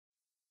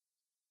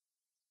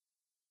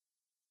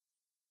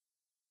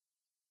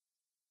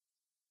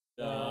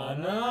Na,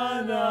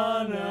 na,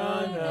 na,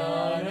 na,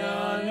 na,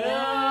 na,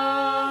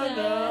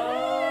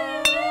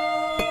 na.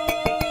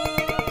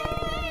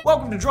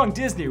 Welcome to Drunk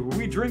Disney, where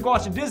we drink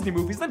watching Disney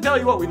movies, then tell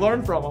you what we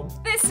learned from them.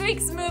 This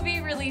week's movie,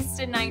 released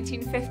in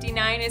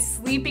 1959, is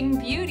Sleeping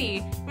Beauty.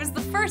 It was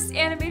the first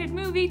animated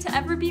movie to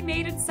ever be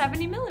made at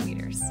 70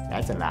 millimeters.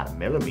 That's a lot of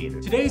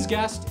millimeters. Today's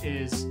guest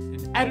is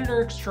an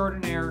editor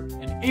extraordinaire,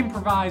 an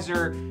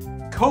improviser,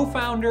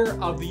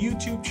 co-founder of the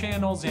YouTube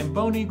channel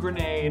Zamboni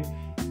Grenade,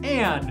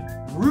 and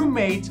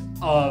roommate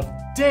of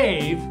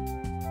Dave,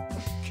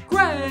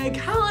 Greg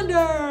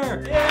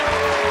Hollander!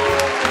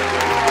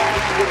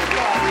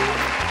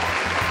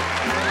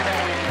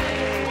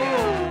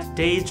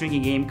 Today's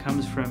drinking game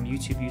comes from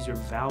YouTube user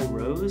Val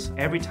Rose.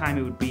 Every time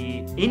it would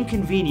be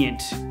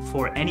inconvenient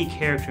for any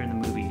character in the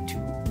movie to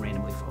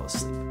randomly fall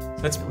asleep.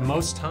 That's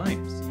most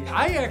times.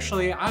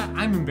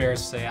 I'm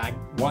embarrassed to say I,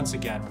 once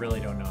again, really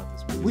don't know what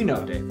this movie is. We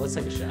know, Dave. Let's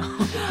take a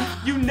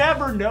shot. You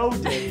never know,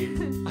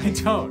 Dave. I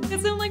don't.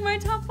 It's in like my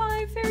top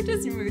 5 favorite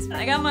Disney movies.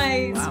 I got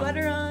my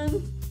sweater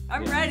on.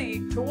 I'm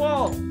ready. To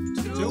Walt.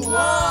 To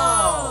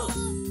Walt!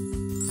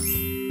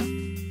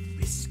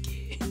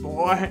 Whiskey.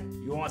 Boy,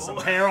 you want some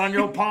hair on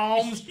your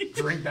palms?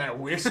 Drink that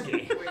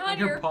whiskey. On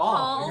your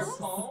palms.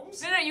 No,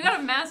 you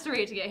gotta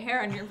masturbate to get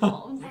hair on your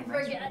palms. I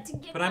forgot to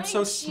get But I'm so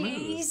my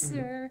smooth.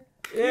 chaser.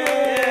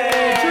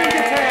 Yay! Drink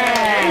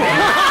attack!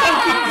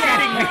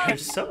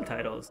 There's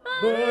subtitles.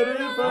 But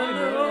if I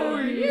know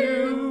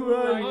you,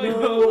 I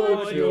know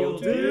what you'll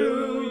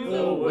do.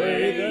 The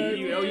way that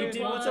you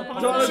did once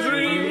upon a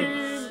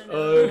dream.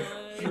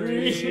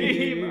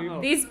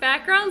 These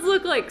backgrounds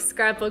look like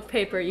scrapbook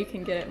paper you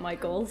can get at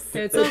Michael's.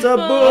 It's a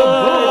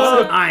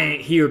book! I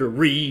ain't here to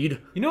read.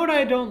 You know what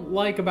I don't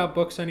like about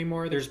books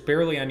anymore? There's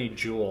barely any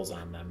jewels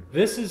on them.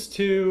 This is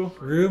to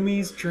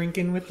Roomies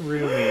drinking with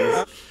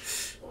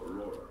Roomies.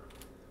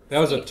 That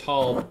was a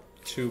tall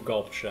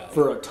 2-gulp shot.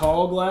 For a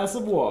tall glass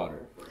of water.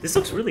 This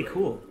looks really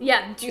cool.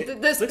 Yeah,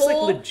 dude, this Looks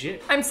whole... like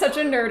legit. I'm such a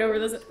nerd over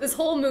this. This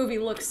whole movie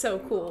looks so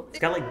cool. It's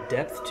got like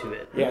depth to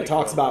it. Yeah, it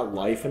talks about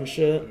life and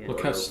shit.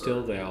 Look how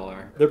still they all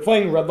are. They're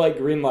playing red light,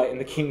 green light,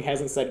 and the king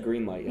hasn't said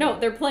green light yet. No,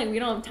 they're playing. We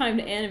don't have time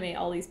to animate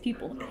all these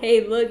people.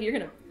 Hey, look, you're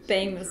gonna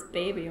bang this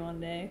baby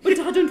one day. But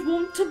I don't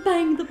want to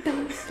bang the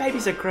baby.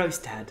 Babies are gross,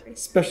 Dad.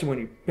 Especially when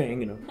you're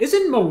banging them.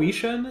 Isn't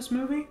Moesha in this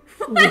movie?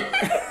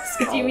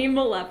 Do you mean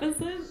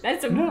Maleficent?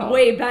 That's a No.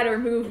 way better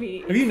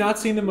movie. Have you not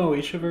seen the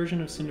Moesha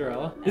version of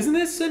Cinderella? Isn't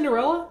this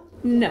Cinderella?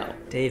 No.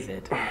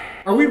 David,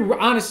 Are we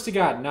honest to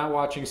God not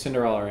watching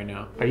Cinderella right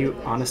now? are you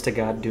honest to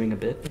God doing a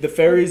bit? The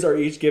fairies are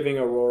each giving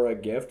Aurora a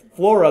gift.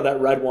 Flora, that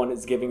red one,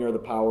 is giving her the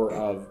power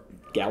of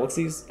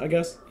galaxies, I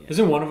guess.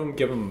 Isn't one of them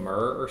giving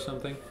myrrh or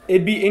something?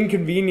 It'd be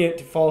inconvenient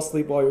to fall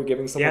asleep while you're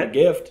giving someone Yeah. a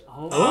gift.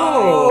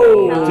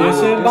 Oh! Disembodied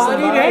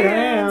Disembodied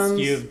hands. hands!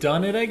 You've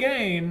done it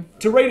again.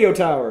 To radio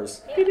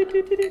towers.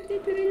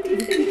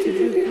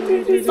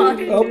 Fuck.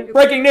 Oh,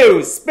 breaking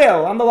news!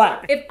 Spill on the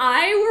lap. If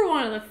I were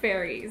one of the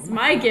fairies,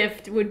 my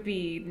gift would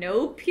be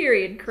no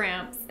period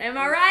cramps. Am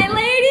I right,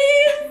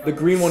 ladies? The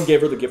green one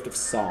gave her the gift of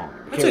song.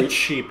 That's a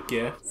cheap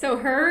gift. So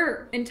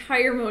her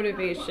entire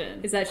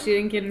motivation is that she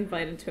didn't get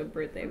invited to a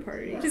birthday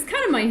party. She's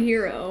kind of my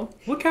hero.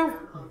 Look how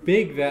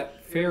big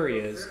that fairy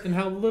is and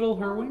how little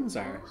her wings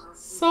are.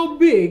 So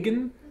big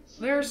and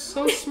they're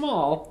so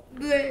small.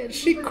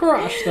 She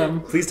crushed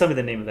them. Please tell me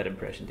the name of that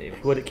impression, Dave.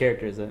 What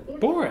character is that?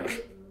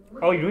 Borat.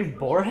 Oh, you're doing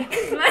Borat?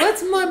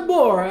 That's my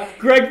Borat.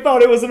 Greg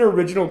thought it was an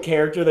original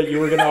character that you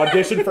were gonna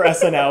audition for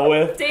SNL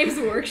with. Dave's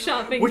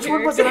workshopping Which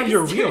one was it on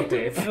your characters. reel,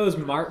 Dave? That was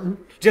Martin.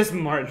 Just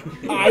Martin.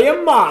 I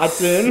am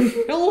Martin.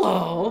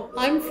 Hello,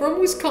 I'm from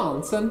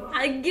Wisconsin.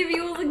 I give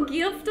you the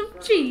gift of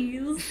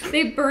cheese.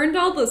 They burned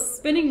all the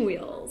spinning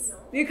wheels.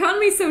 The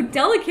economy's so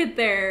delicate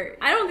there.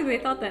 I don't think they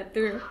thought that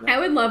through. I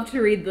would love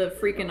to read the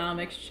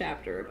Freakonomics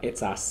chapter.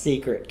 It's our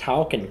secret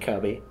talking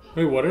cubby.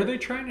 Wait, what are they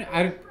trying to...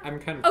 I'm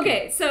kind of...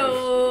 Okay,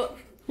 so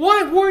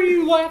What are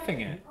you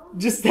laughing at?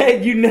 Just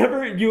that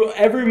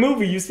every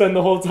movie you spend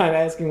the whole time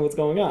asking what's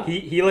going on.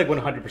 He like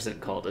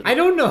 100% called it. I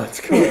don't know. It's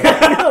cool.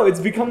 No,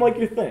 it's become like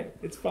your thing.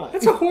 It's fine.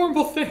 That's a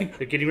horrible thing.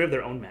 They're getting rid of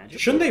their own magic.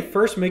 Shouldn't they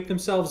first make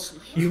themselves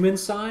human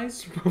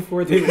size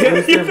before they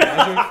lose their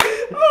magic?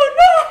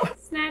 Oh no!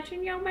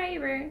 snatching your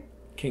baby.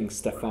 King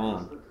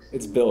Stefan.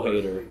 It's Bill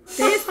Hader.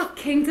 This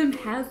kingdom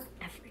has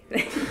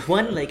everything.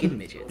 One-legged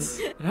midgets.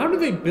 And how do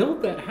they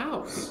build that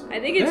house? I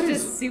think it's That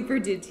just is- super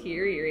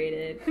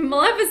deteriorated.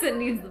 Maleficent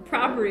needs the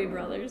property,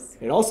 brothers.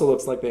 It also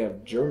looks like they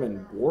have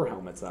German war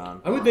helmets on.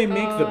 Why would they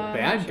make the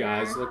bad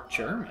guys look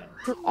German?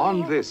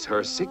 On this,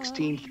 her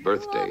 16th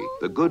birthday,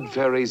 the good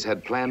fairies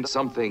had planned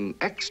something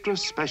extra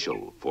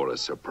special for a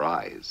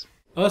surprise.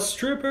 A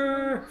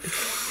stripper!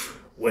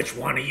 Which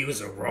one of you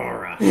is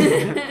Aurora?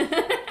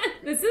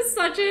 This is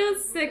such a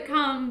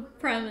sitcom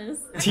premise.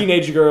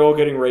 Teenage girl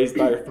getting raised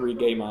by her 3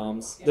 gay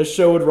moms. This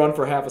show would run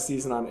for half a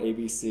season on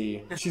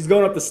ABC. She's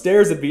going up the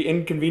stairs, it'd be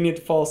inconvenient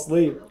to fall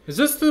asleep. Is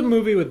this the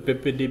movie with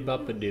Bippity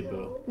Boppity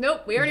Boo?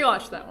 Nope, we already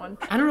watched that one.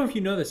 I don't know if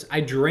you know this.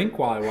 I drink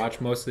while I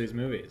watch most of these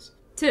movies.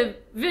 To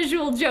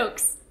visual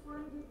jokes.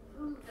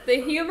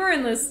 The humor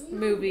in this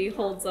movie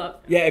holds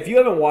up. Yeah, if you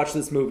haven't watched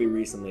this movie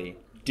recently,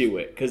 do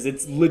it, because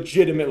it's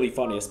legitimately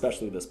funny,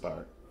 especially this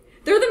part.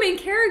 They're the main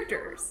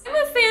characters. I'm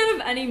a fan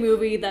of any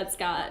movie that's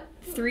got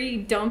 3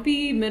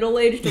 dumpy,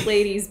 middle-aged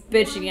ladies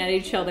bitching at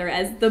each other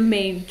as the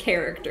main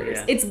characters.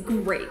 Yeah. It's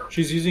great.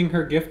 She's using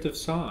her gift of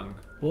song.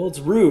 Well, it's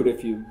rude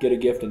if you get a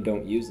gift and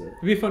don't use it.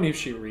 It'd be funny if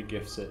she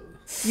re-gifts it.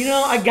 You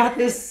know, I got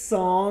this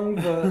song,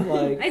 but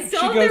like... I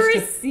still have the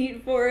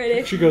receipt for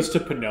it. She goes to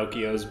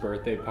Pinocchio's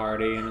birthday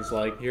party and is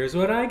like, here's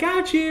what I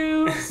got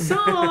you,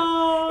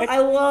 song! I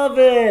love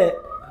it!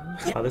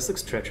 Oh, this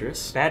looks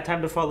treacherous. Bad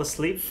time to fall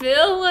asleep.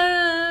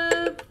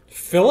 Philip!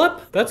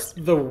 Philip? That's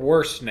the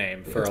worst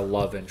name for a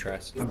love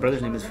interest. My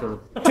brother's name is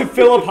Philip. To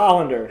Philip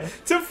Hollander.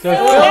 To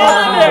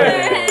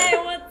Hey,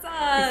 what's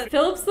up?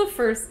 Philip's the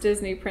first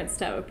Disney prince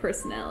to have a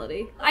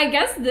personality. I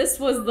guess this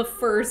was the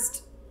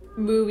first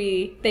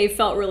movie they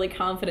felt really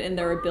confident in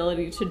their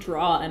ability to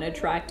draw an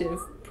attractive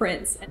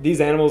prince.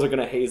 These animals are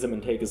gonna haze him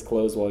and take his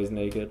clothes while he's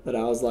naked. But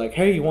I was like,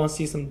 hey, you wanna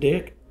see some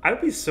dick? I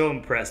would be so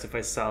impressed if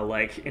I saw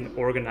like an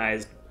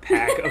organized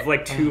pack of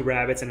like 2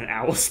 rabbits and an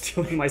owl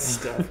stealing my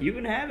stuff. You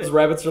can have His it.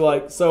 rabbits are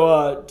like,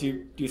 so,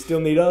 do you still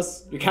need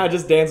us? You're kinda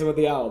just dancing with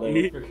the owl there.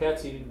 Your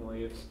cat's eating the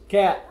leaves.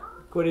 Cat,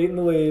 quit eating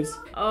the leaves.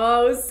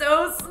 Oh,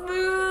 so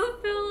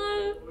smooth,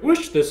 Philip.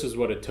 Wish this is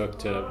what it took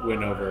to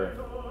win over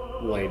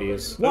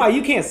ladies. Why,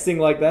 you can't sing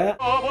like that.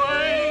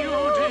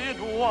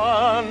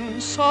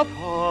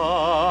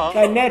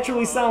 Guy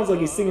naturally sounds like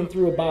he's singing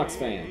through a box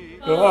fan.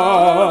 I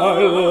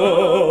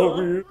love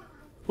you.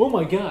 Oh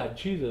my god,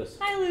 Jesus.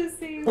 Hi,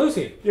 Lucy.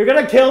 Lucy. You're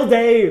gonna kill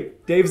Dave.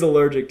 Dave's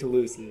allergic to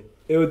Lucy.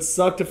 It would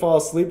suck to fall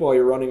asleep while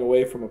you're running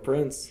away from a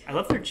prince. I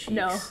love their cheeks.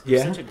 No.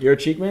 Yeah? You're a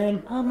cheek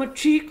man? I'm a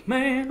cheek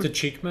man. The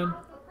Cheekmen.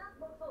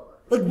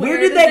 Like, where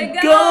did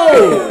that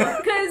go?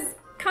 Because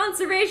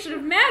conservation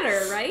of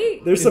matter, right?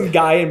 There's some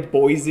guy in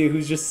Boise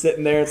who's just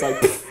sitting there. It's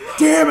like,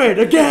 damn it,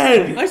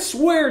 again! I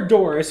swear,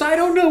 Doris, I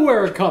don't know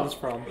where it comes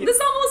from. This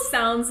almost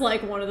sounds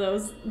like one of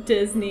those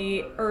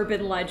Disney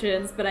urban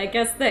legends, but I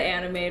guess the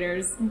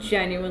animators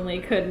genuinely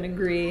couldn't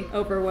agree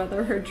over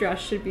whether her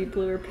dress should be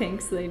blue or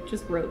pink, so they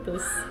just wrote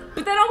this.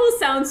 But that almost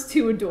sounds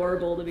too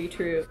adorable to be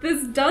true.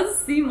 This does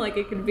seem like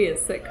it could be a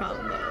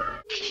sitcom, though.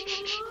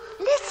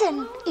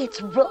 Listen,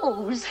 it's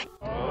Rose.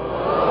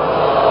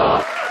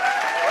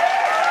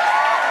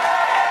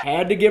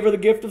 Had to give her the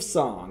gift of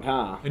song,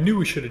 huh? I knew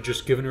we should have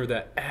just given her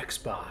that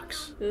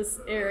Xbox. This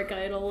Eric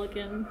Idle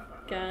looking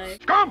guy.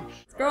 Scrumps!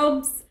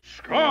 Scrumps!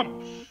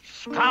 Scrumps!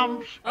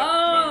 Scrumps!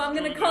 Oh, I'm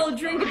gonna call a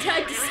drink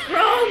attack to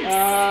Scrumps!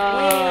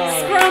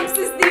 Scrumps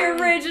is the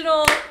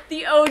original,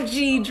 the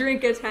OG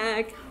drink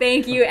attack.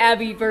 Thank you,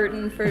 Abby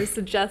Burton, for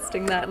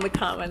suggesting that in the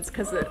comments,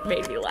 because it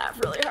made me laugh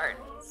really hard.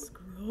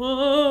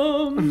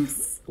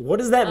 Scrumps! What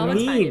does that I'm a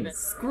tiny mean? bit.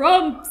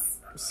 Scrumps!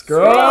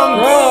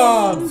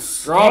 Scrums!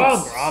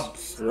 Scrumps!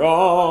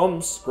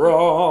 Scrums!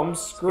 Scrums!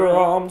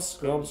 Scrums!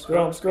 Scrums!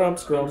 Scrums! Scrums!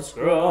 Scrums!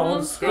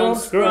 Scrums!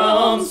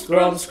 Scrums!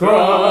 Scrums!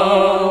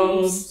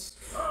 Scrums!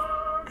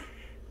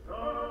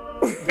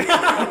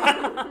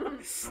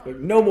 Scrums!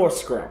 No more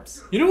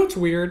scrums. You know what's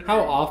weird?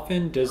 How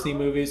often Disney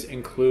movies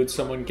include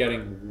someone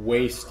getting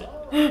wasted.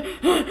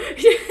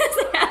 He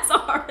has a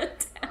heart attack.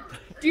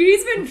 Dude,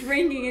 he's been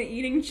drinking and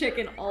eating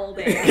chicken all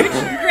day. Which,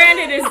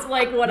 granted, is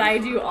like what I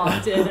do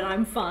often, and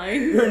I'm fine.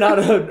 You're not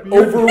an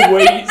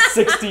overweight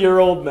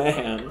 60-year-old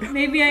man.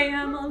 Maybe I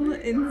am on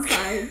the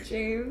inside,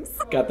 James.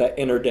 Got that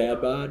inner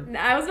dad bod.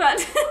 I was about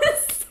to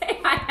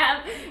say I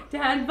have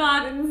dad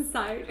bod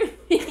inside of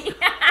me.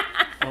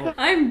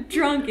 I'm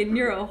drunk and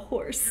you're a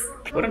horse.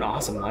 What an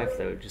awesome life,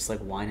 though. Just like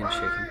wine and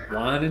chicken.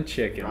 Wine and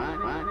chicken.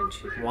 Wine and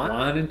chicken.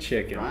 Wine and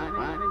chicken.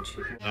 Wine and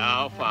chicken.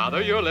 Now,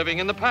 Father, you're living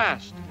in the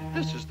past.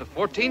 This is the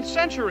 14th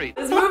century.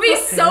 This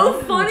movie's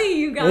so funny,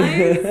 you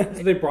guys.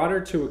 So they brought her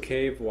to a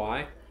cave.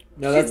 Why?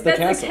 No, that's the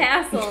That's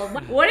castle. a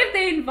castle. What if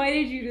they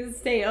invited you to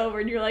stay over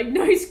and you're like,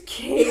 nice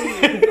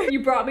cave.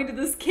 You brought me to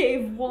this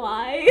cave.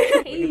 Why?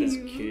 this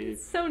cave.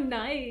 So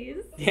nice.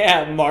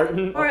 Yeah,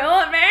 Martin. Or,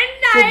 oh, very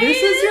nice. So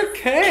this is your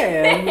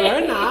cave.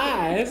 Very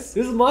nice.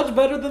 This is much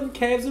better than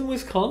caves in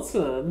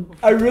Wisconsin.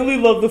 I really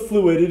love the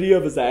fluidity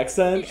of his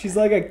accent. She's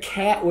like a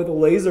cat with a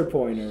laser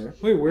pointer.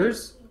 Wait,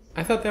 where's...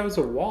 I thought that was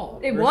a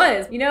wall. It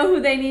was. You know who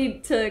they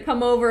need to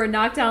come over and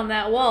knock down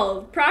that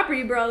wall?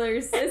 Property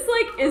Brothers.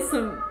 It's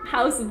some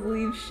House of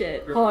Leaves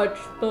shit. Touch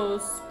the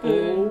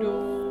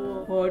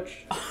spindle.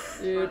 Touch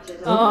it.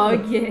 Oh,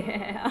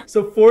 yeah.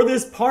 So for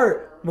this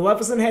part,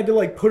 Maleficent had to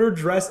like put her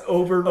dress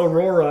over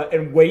Aurora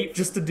and wait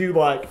just to do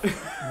like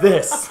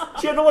this.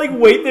 She had to like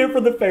wait there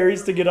for the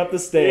fairies to get up the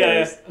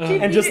stairs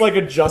and just like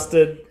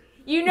adjusted.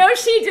 You know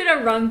she did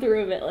a run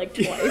through of it like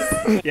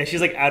twice. Yeah,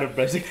 she's like out of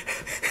breath.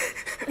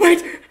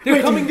 Wait!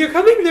 They're coming! They're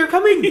coming! They're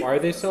coming! Why are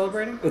they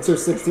celebrating? It's her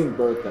 16th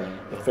birthday.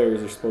 The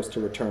fairies are supposed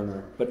to return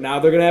her. But now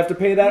they're gonna have to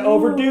pay that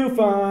overdue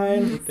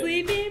fine.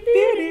 Sleeping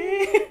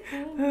Beauty.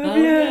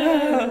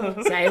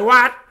 Say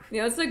what?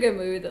 You know, it's a good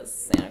movie, that's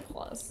Santa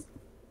Claus.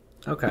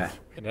 Okay.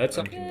 That's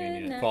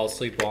inconvenient. Fall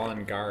asleep while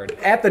on guard.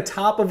 At the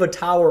top of a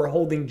tower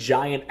holding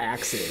giant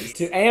axes.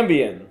 To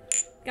Ambien.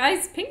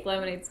 Guys, pink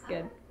lemonade's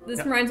good.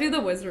 This reminds me of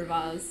the Wizard of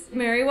Oz.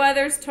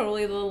 Merryweather's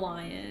totally the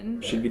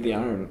lion. Should be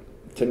the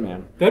Tin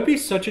Man. That'd be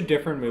such a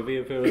different movie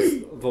if it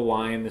was the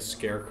Lion, the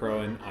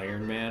Scarecrow, and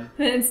Iron Man.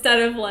 And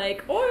instead of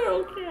like,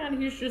 oil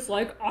can, he's just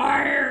like,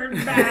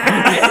 Iron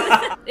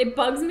Man. It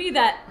bugs me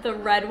that the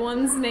red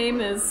one's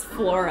name is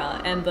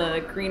Flora and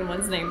the green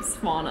one's name's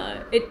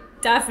Fauna. It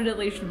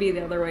definitely should be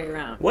the other way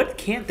around. What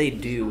can't they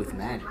do with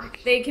magic?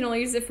 They can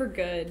only use it for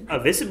good.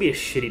 Oh, this would be a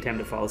shitty time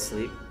to fall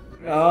asleep.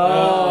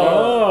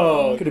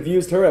 Oh. Could have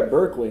used her at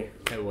Berkeley.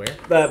 At where?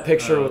 That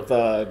picture with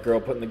the girl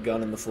putting the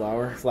gun in the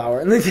flower.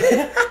 And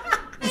the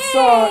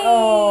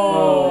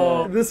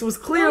oh. This was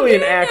clearly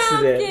an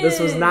accident.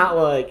 This was not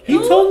like... He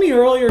told me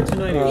earlier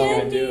tonight he was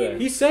going to do it.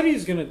 He said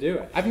he's going to do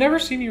it. I've never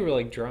seen you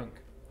like drunk.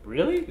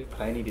 Really?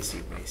 I need to see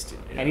Wasted.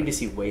 I need to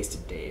see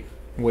Wasted Dave.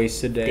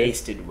 Wasted Dave?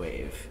 Dasted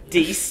Wave.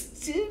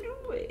 Dasted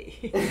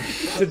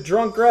Wave. To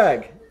Drunk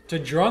Greg. To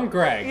Drunk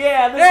Greg.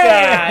 Yeah, this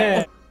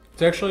guy.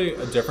 It's actually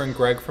a different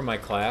Greg from my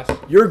class.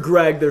 You're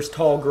Greg, there's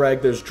Tall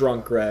Greg, there's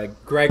Drunk Greg.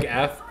 Greg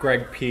F,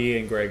 Greg P,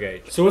 and Greg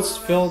H. So what's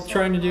Phil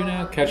trying to do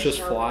now? Catch this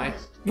fly?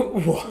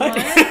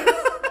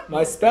 What?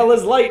 My spell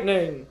is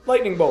lightning.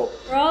 Lightning bolt.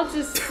 We're all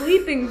just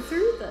sleeping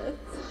through this.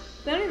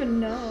 They don't even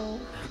know.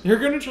 You're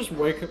gonna just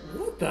wake up.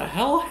 What the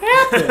hell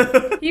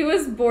happened? He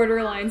was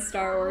borderline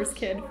Star Wars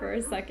kid for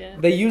a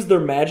second. They use their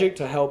magic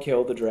to help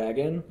kill the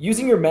dragon.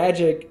 Using your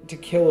magic to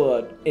kill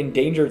an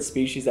endangered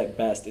species at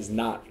best is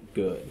not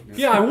good.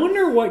 Yeah, I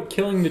wonder what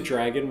killing the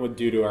dragon would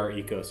do to our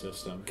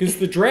ecosystem. Because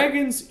the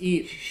dragons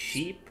eat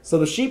sheep. So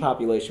the sheep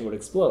population would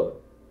explode.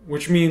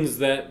 Which means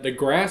that the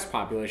grass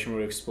population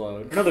would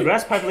explode. No, the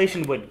grass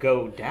population would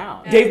go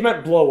down. Dave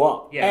meant blow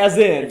up. Yeah. As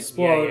in...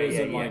 Explode as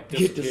in like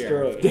get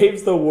disappear. destroyed.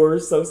 Dave's the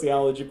worst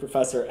sociology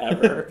professor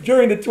ever.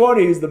 During the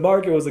 20s, the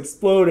market was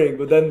exploding,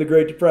 but then the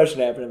Great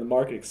Depression happened and the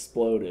market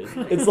exploded.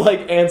 It's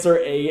like answer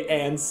A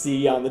and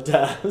C on the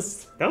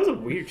test. That was a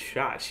weird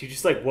shot. She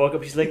just like woke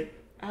up, she's like,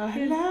 oh,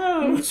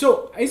 hello.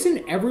 So,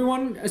 isn't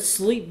everyone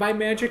asleep by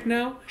magic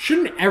now?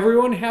 Shouldn't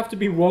everyone have to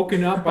be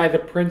woken up by the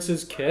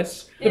prince's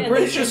kiss? The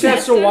prince just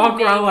has to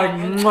walk around like,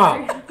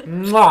 mwah,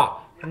 mwah,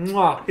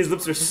 mwah. His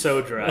lips are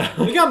so dry.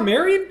 They got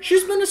married?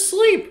 She's been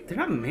asleep. They're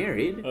not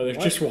married. Oh, they're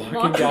just walking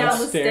down down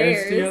the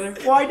stairs stairs. together?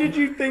 Why did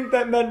you think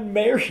that meant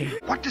married?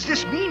 What does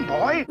this mean,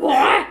 boy?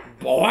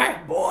 Boy.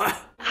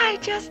 I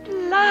just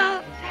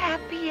love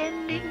happy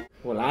endings.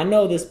 Well, I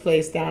know this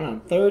place down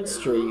on 3rd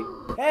Street.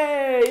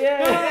 Hey,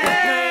 yeah!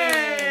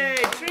 Hey!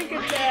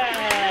 Trinket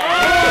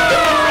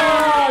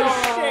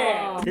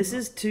Oh, shit! This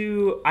is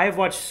I've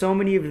watched so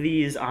many of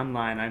these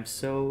online. I'm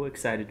so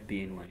excited to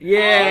be in one.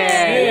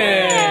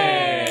 Yeah!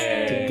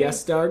 To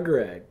guest star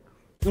Greg.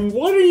 And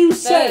what do you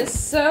say? That is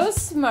so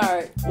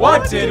smart.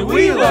 What did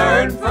we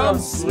learn from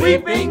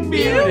Sleeping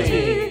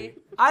Beauty?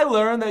 I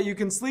learned that you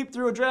can sleep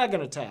through a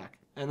dragon attack.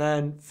 And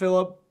then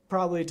Philip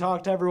probably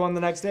talked to everyone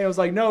the next day. I was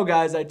like, no,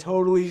 guys, I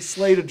totally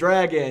slayed a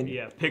dragon.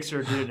 Yeah,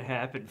 Pixar didn't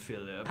happen,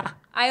 Philip.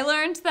 I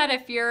learned that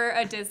if you're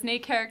a Disney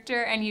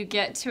character and you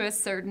get to a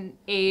certain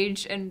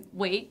age and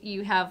weight,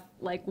 you have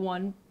like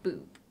one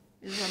boob.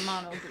 It's a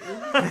mono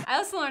boob. I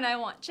also learned I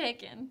want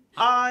chicken.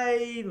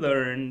 I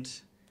learned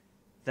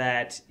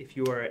that if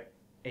you are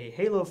a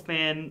Halo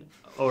fan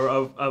or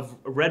of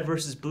Red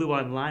vs. Blue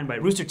Online by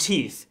Rooster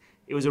Teeth,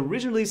 it was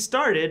originally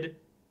started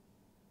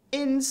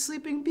in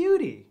Sleeping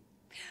Beauty.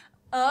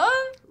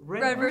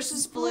 Red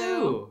versus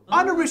Blue.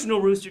 On original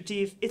Rooster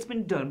Teeth, it's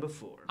been done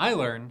before. I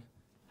learned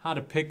how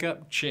to pick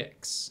up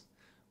chicks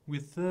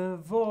with a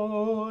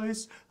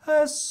voice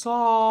as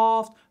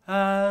soft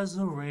as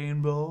a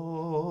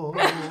rainbow.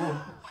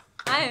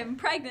 I am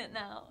pregnant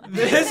now.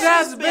 This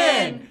has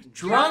been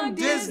Drunk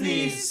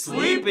Disney's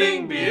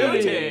Sleeping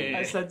Beauty.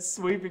 I said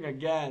sweeping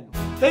again.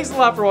 Thanks a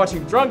lot for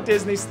watching Drunk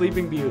Disney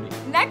Sleeping Beauty.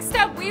 Next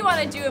up, we want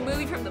to do a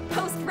movie from the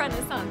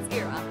post-Renaissance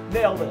era.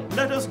 Nailed it.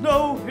 Let us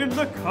know in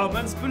the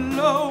comments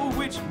below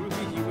which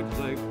movie you would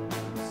like to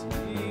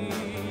see.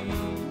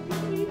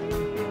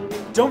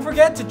 Don't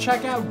forget to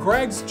check out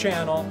Greg's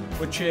channel,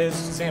 which is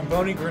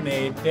Zamboni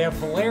Grenade. They have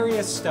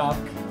hilarious stuff,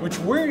 which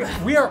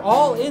we are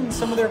all in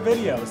some of their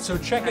videos. So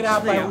check it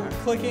out by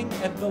clicking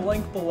at the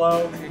link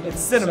below. It's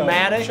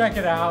cinematic. So check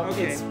it out.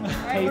 Okay. It's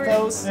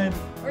pathos. And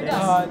We're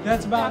done.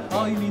 that's about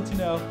all you need to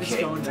know. It's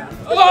going down.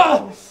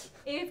 Oh!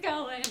 It's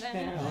going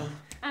down.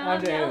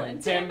 I'm doing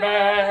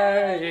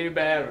timber, you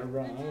better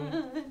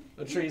run.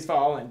 The tree's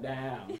falling down.